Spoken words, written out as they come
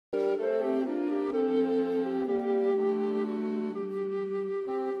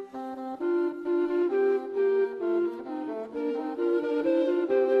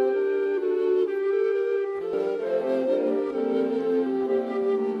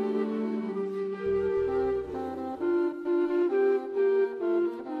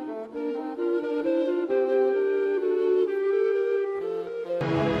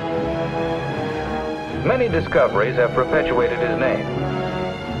Many discoveries have perpetuated his name,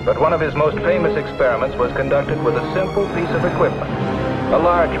 but one of his most famous experiments was conducted with a simple piece of equipment, a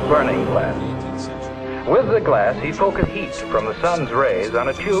large burning glass. With the glass, he focused heat from the sun's rays on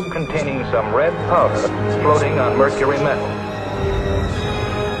a tube containing some red powder floating on mercury metal.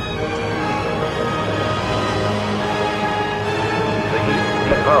 The heat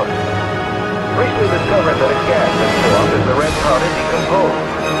and powder. Priestley discovered that a gas is formed as the red powder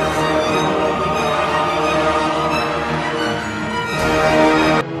decomposed.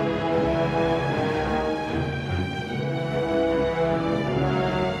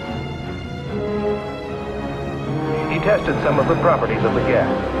 He tested some of the properties of the gas.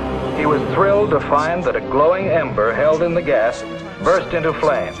 He was thrilled to find that a glowing ember held in the gas burst into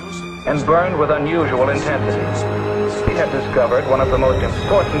flame and burned with unusual intensity. He had discovered one of the most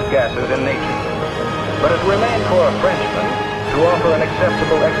important gases in nature, but it remained for a Frenchman to offer an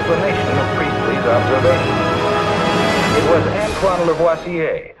acceptable explanation of Priestley's observation. It was Antoine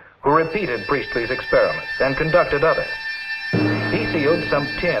Lavoisier who repeated Priestley's experiments and conducted others. He sealed some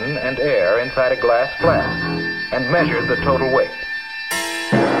tin and air inside a glass flask and measured the total weight.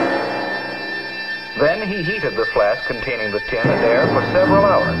 Then he heated the flask containing the tin and air for several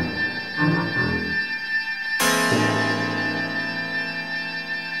hours.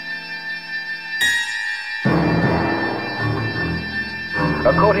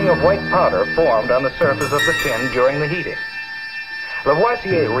 A coating of white powder formed on the surface of the tin during the heating.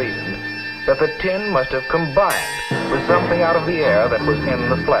 Lavoisier reasoned that the tin must have combined with something out of the air that was in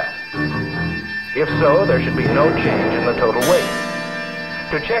the flask. If so, there should be no change in the total weight.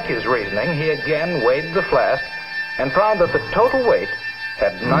 To check his reasoning, he again weighed the flask and found that the total weight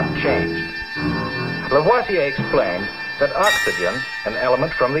had not changed. Lavoisier explained that oxygen, an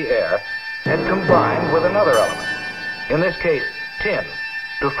element from the air, had combined with another element, in this case tin,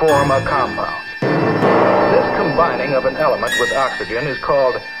 to form a compound. This combining of an element with oxygen is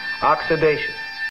called oxidation.